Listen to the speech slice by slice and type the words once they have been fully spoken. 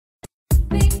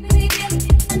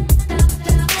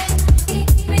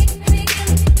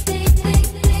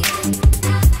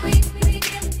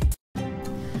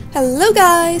Hello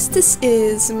guys, this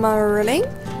is Marling,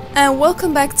 and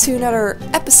welcome back to another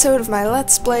episode of my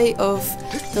Let's Play of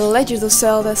The Legend of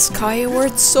Zelda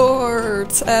Skyward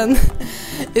Sword. And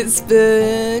it's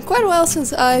been quite a while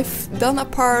since I've done a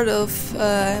part of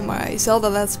my Zelda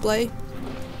Let's Play,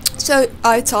 so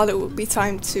I thought it would be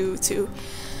time to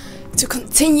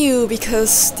continue,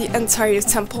 because the entire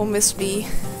temple missed me.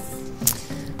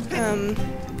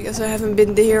 Because I haven't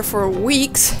been there for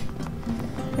weeks.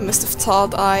 I must have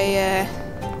thought I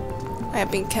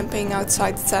have been camping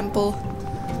outside the temple,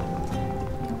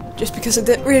 just because I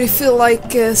didn't really feel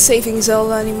like saving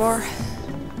Zelda anymore,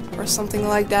 or something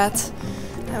like that.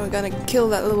 And we're gonna kill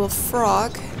that little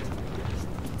frog.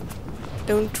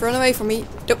 Don't run away from me!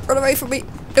 Don't run away from me!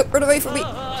 Don't run away from me!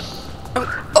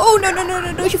 Oh no no no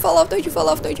no! Don't you fall off! Don't you fall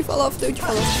off! Don't you fall off! Don't you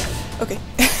fall off! Okay.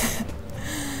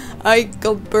 I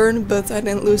got burned, but I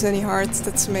didn't lose any hearts.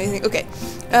 That's amazing. Okay.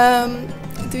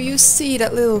 Do you see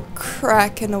that little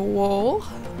crack in the wall?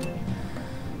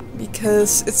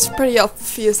 Because it's pretty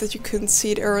obvious that you couldn't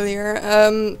see it earlier.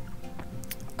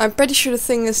 I'm pretty sure the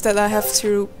thing is that I have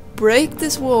to break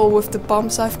this wall with the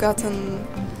bombs I've gotten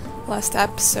last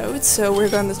episode. So we're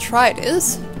gonna try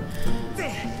this.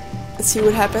 Let's see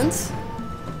what happens.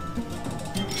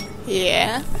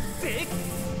 Yeah.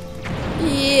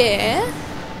 Yeah.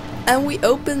 And we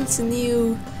opened a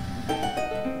new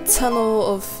tunnel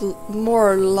of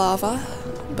more lava,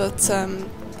 but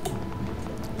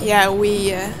yeah,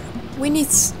 we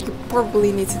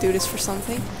probably need to do this for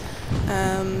something.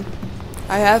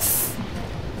 I have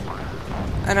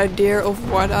an idea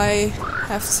of what I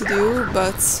have to do,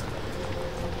 but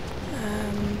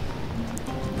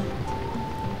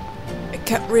I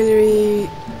can't really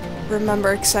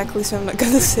remember exactly, so I'm not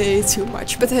gonna say too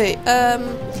much. But hey,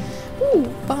 ooh,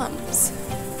 bombs.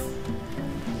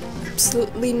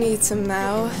 Absolutely need them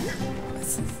now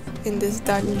in this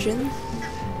dungeon.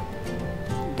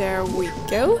 There we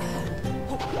go.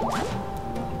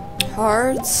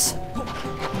 Hearts.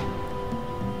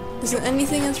 Is there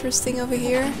anything interesting over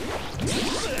here?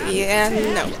 Yeah,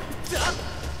 no.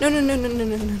 No, no, no, no, no, no,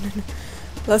 no, no, no.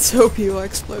 Let's hope you will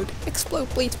explode. Explode,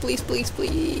 please, please, please,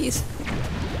 please.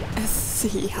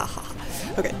 See, haha.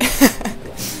 Okay.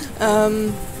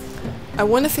 I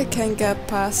wonder if I can get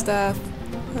past that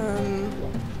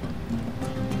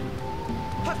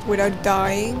without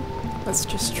dying. Let's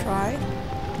just try.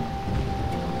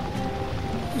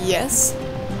 Yes.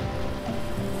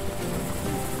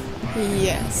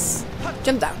 Yes.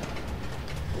 Jump down.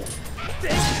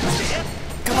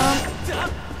 Come on.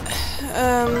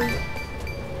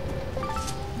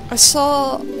 I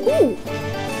saw... Ooh!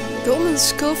 Golden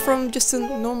skull from just a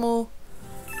normal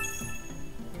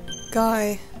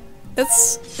guy.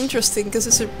 That's interesting, because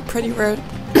it's a pretty rare...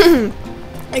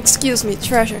 Excuse me,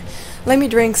 treasure. Let me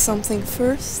drink something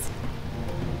first.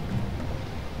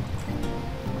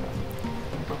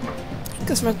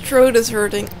 Because my throat is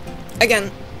hurting. Again,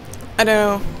 I don't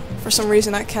know. For some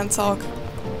reason I can't talk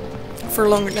for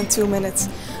longer than 2 minutes.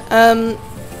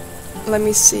 Let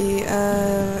me see.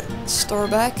 Store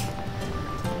back.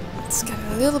 Let's get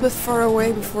a little bit far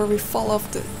away before we fall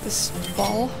off this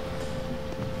ball.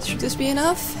 Should this be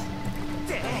enough?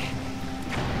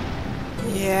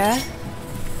 Yeah.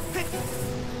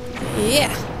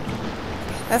 Yeah.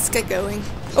 Let's get going.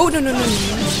 Oh, no, no, no, no.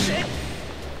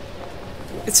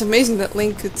 It's amazing that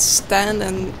Link could stand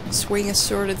and swing a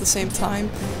sword at the same time.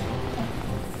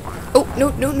 Oh, no,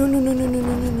 no, no, no, no, no, no,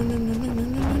 no, no, no, no, no, no,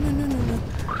 no, no, no, no.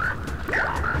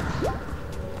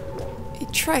 He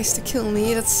tries to kill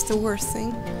me, that's the worst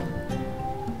thing.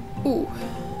 Ooh.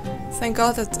 Thank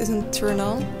God that isn't turned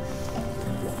on.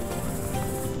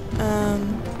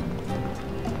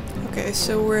 Okay,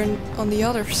 so we're on the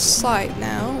other side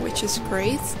now, which is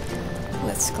great.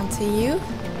 Let's continue.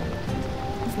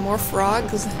 More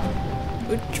frogs.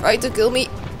 Don't try to kill me.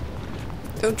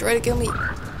 Don't try to kill me.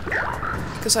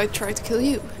 Because I tried to kill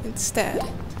you instead.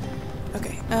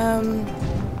 Okay,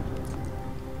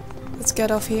 let's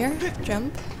get off here.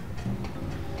 Jump.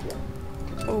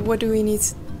 Oh, what do we need?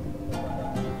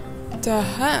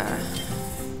 Aha!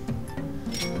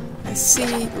 I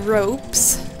see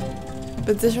ropes.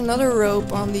 But there's another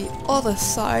rope on the other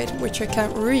side, which I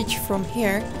can't reach from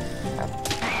here.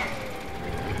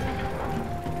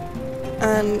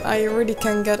 And I really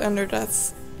can't get under that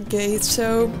gate,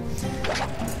 so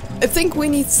I think we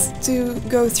need to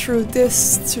go through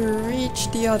this to reach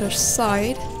the other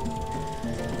side.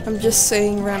 I'm just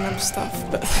saying random stuff,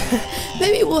 but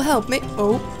maybe it will help me.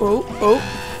 Oh, oh, oh,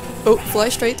 oh, fly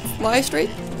straight, fly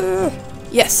straight.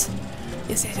 Yes.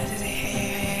 Yes, yes, yes, yes, yes.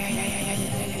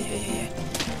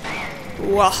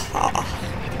 Waha.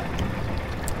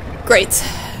 Great.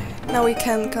 now we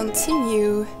can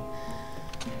continue.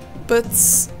 But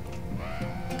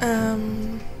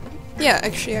yeah,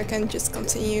 actually I can just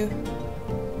continue.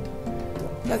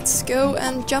 Let's go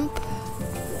and jump.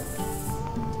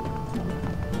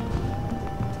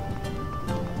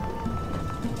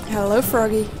 Hello,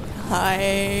 Froggy.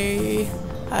 Hi.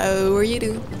 How are you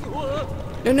doing?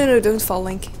 No, don't fall,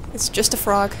 Link. It's just a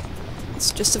frog.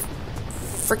 It's just a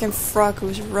freaking frog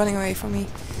who's running away from me.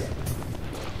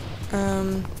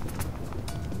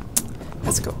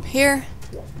 Let's go here.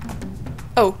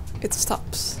 Oh, it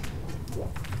stops.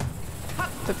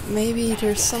 But maybe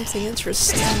there's something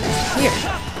interesting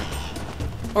here.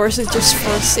 Or is it just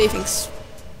for savings?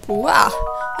 Wow,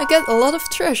 I get a lot of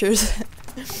treasures.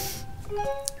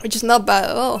 Which is not bad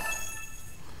at all.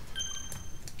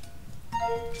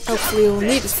 Hopefully we'll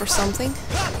need it for something.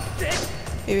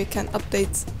 Maybe we can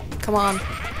update. Come on.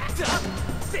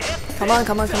 Come on.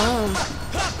 Come on.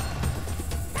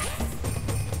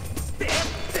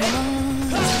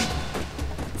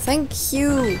 Thank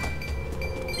you.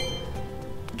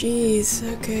 Jeez,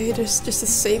 okay, there's just a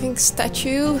saving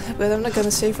statue, but I'm not gonna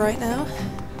save right now.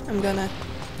 I'm gonna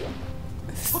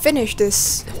finish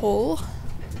this hole.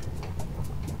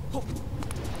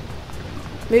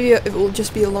 Maybe it will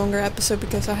just be a longer episode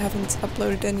because I haven't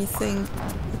uploaded anything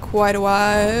in quite a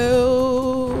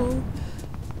while.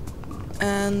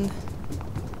 And,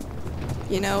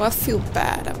 you know, I feel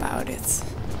bad about it.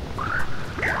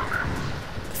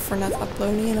 For not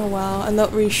uploading in a while. I'm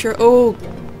not really sure. Oh,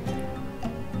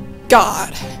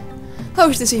 God. How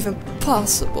is this even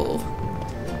possible?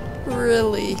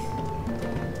 Really?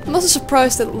 I'm also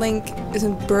surprised that Link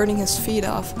isn't burning his feet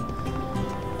off.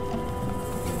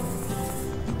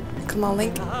 Come on,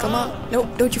 Link. Come on. No,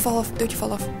 don't you fall off. Don't you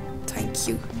fall off. Thank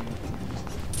you.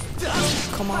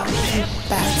 Come on, even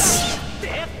bats.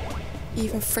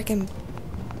 Even freaking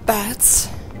bats.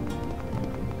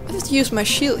 I didn't use my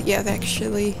shield yet,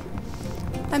 actually.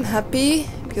 I'm happy,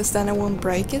 because then I won't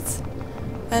break it.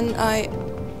 And I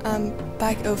am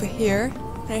back over here,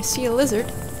 and I see a lizard.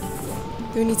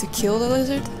 Do we need to kill the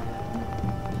lizard?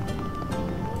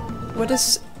 What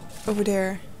is over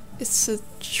there? It's a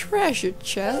treasure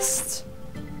chest.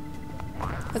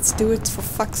 Let's do it for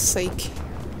fuck's sake.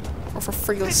 Or for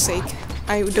friggle's sake.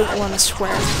 I don't want to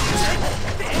swear.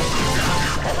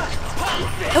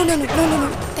 Oh no.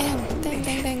 Dang.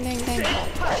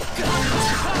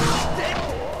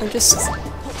 I'm just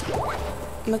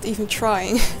not even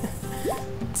trying.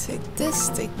 Take this,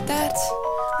 take that.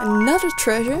 Another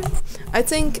treasure. I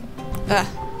think...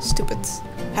 stupid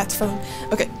headphone.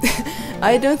 Okay.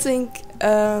 I don't think...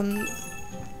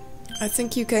 I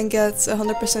think you can get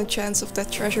 100% chance of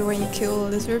that treasure when you kill a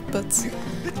lizard, but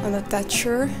I'm not that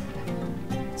sure.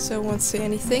 So I won't say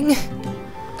anything.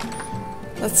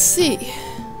 Let's see.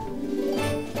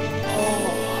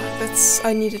 Oh, that's...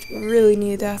 I really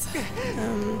needed that.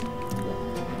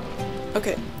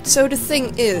 Okay, so the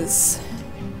thing is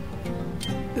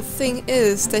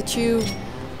that you...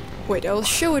 Wait, I'll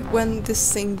show it when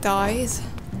this thing dies.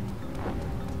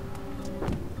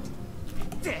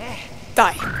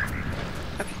 Die.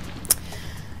 Okay.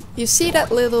 You see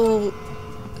that little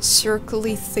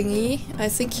circly thingy? I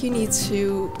think you need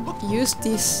to use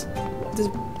this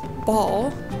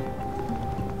ball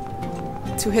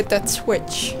to hit that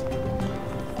switch.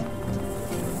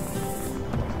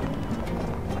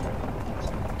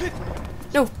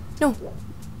 No!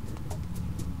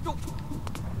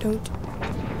 Don't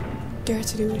dare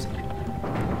to do it.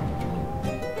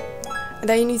 And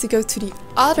then you need to go to the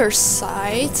other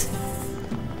side.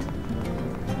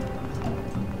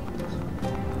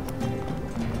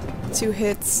 To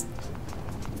hit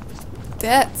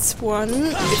that one,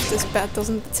 if this bat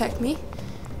doesn't attack me.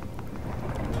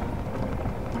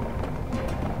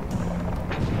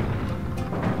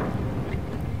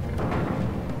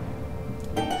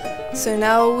 So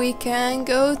now we can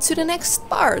go to the next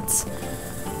part,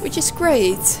 which is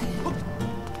great.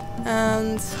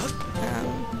 And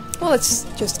well, let's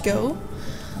just go.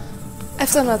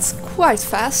 I've done that quite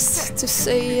fast, to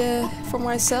say for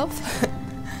myself.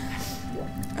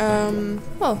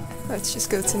 Well, let's just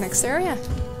go to the next area.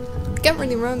 I can't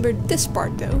really remember this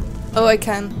part though. Oh, I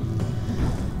can.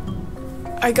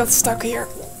 I got stuck here.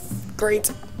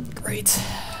 Great.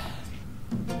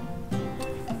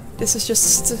 This is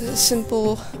just a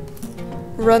simple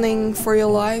running for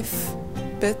your life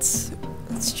bit.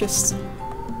 It's just...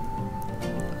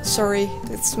 Sorry,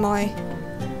 it's my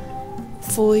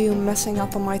volume messing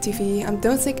up on my TV. I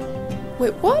don't think...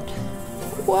 Wait, what?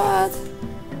 What?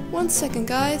 1 second,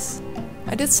 guys.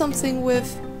 I did something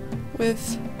with...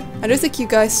 I don't think you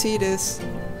guys see this,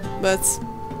 but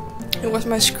it was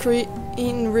my screen...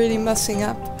 really messing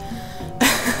up.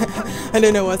 I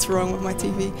don't know what's wrong with my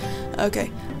TV.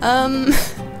 Okay,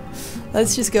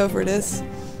 let's just go for this.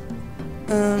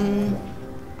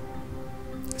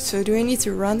 So do I need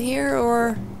to run here,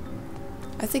 or?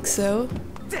 I think so.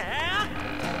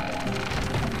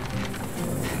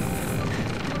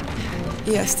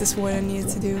 Yes, this is what I needed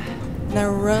to do. Now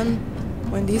run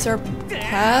when these are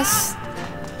past.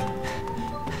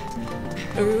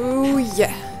 Oh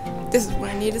yeah, this is what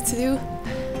I needed to do.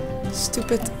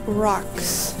 Stupid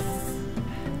rocks.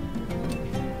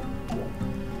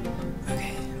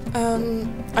 Okay.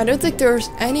 I don't think there's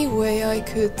any way I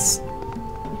could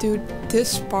do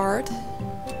this part.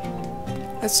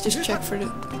 Let's just check for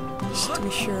just to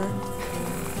be sure.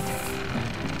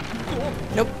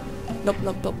 Nope. Nope,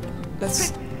 nope, nope.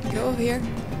 Let's go here.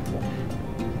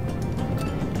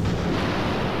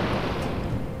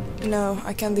 No,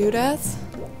 I can't do that.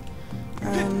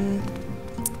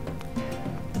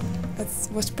 I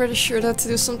was pretty sure that to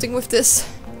do something with this.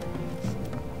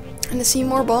 And I see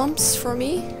more bombs for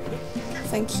me.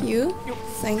 Thank you.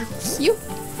 Thank you.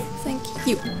 Thank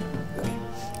you. Okay.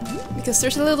 Because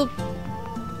there's a little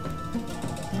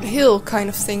hill kind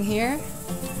of thing here.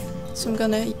 So I'm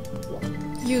gonna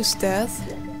use that.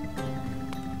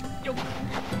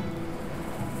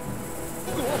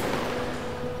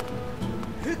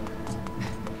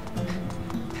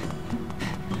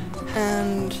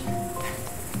 And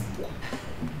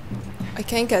I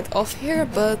can't get off here,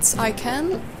 but I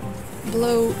can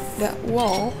blow that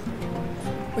wall,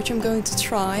 which I'm going to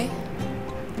try.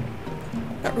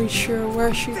 Not really sure where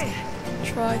I should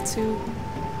try to.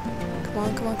 Come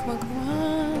on, come on, come on, come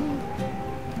on.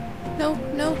 No,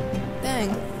 no, dang.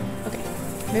 Okay,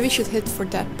 maybe I should hit for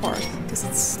that part, because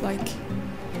it's like.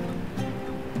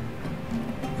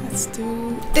 Let's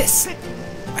do this.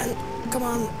 And come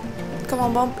on. Come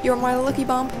on, bomb. You're my lucky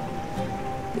bomb.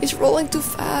 It's rolling too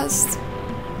fast.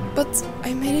 But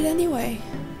I made it anyway.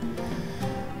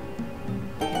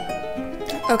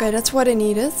 Okay, that's what I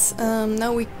needed.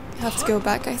 Now we have to go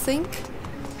back, I think.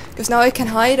 Because now I can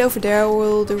hide over there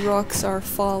while the rocks are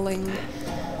falling.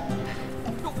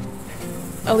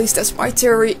 At least that's my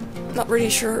theory. Not really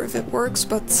sure if it works,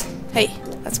 but hey,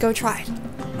 let's go try it.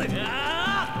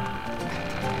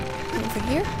 Over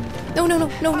here? No, no, no,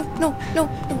 no, no, no, no,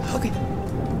 no. Okay.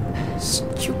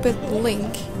 Stupid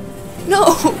Link.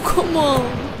 No, come on.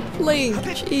 Link,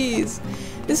 jeez.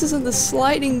 This isn't a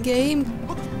sliding game.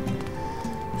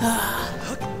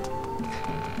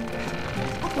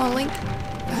 Come on, Link.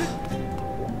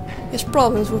 There's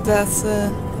problems with that,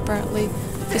 apparently.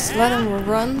 Just let him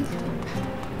run.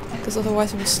 Because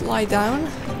otherwise he will slide down.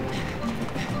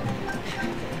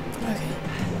 Okay.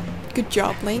 Good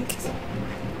job, Link.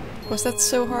 Was that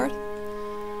so hard?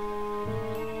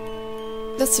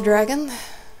 That's a dragon.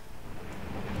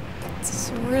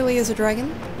 This really is a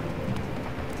dragon.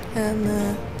 And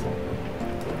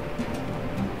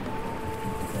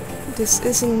this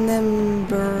is an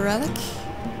Ember relic.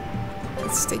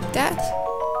 Let's take that.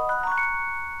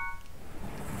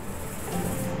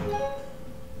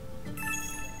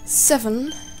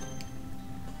 Seven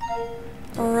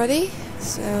already.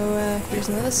 So here's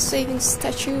another saving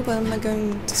statue, but I'm not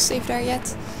going to save there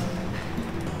yet.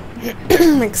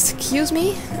 Excuse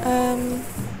me.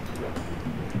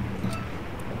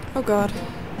 Oh god.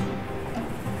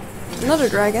 Another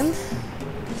dragon.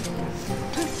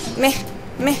 Meh,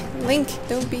 meh, Link,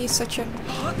 don't be such a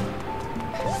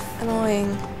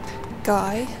annoying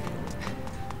guy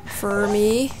for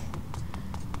me.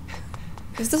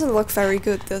 This doesn't look very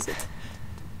good, does it?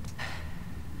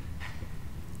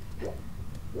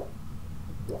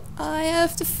 I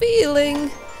have the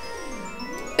feeling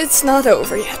it's not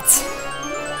over yet.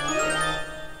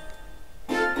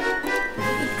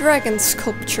 The dragon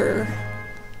sculpture.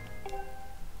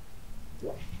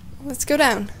 Let's go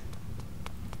down.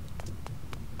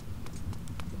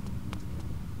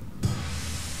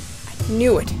 I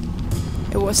knew it.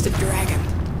 It was the dragon.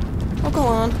 Oh, come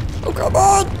on. Oh, come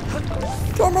on!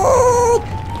 Come on!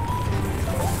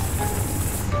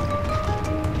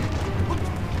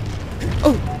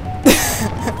 Oh!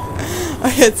 I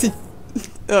had to...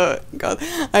 Oh god,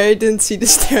 I didn't see the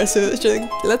stairs, so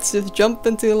let's just jump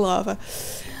into the lava.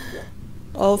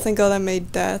 Oh, thank god I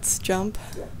made that jump.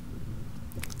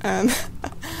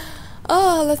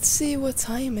 Oh, let's see what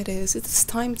time it is. It's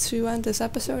time to end this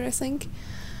episode, I think.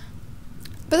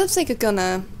 But I think I'm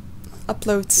gonna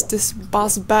upload this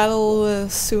boss battle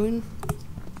soon.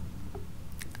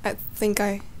 I think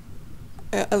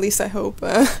at least I hope.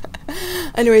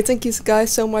 Anyway, thank you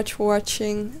guys so much for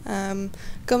watching.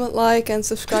 Comment, like, and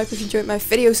subscribe if you enjoyed my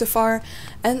video so far.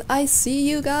 And I see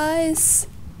you guys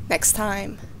next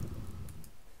time.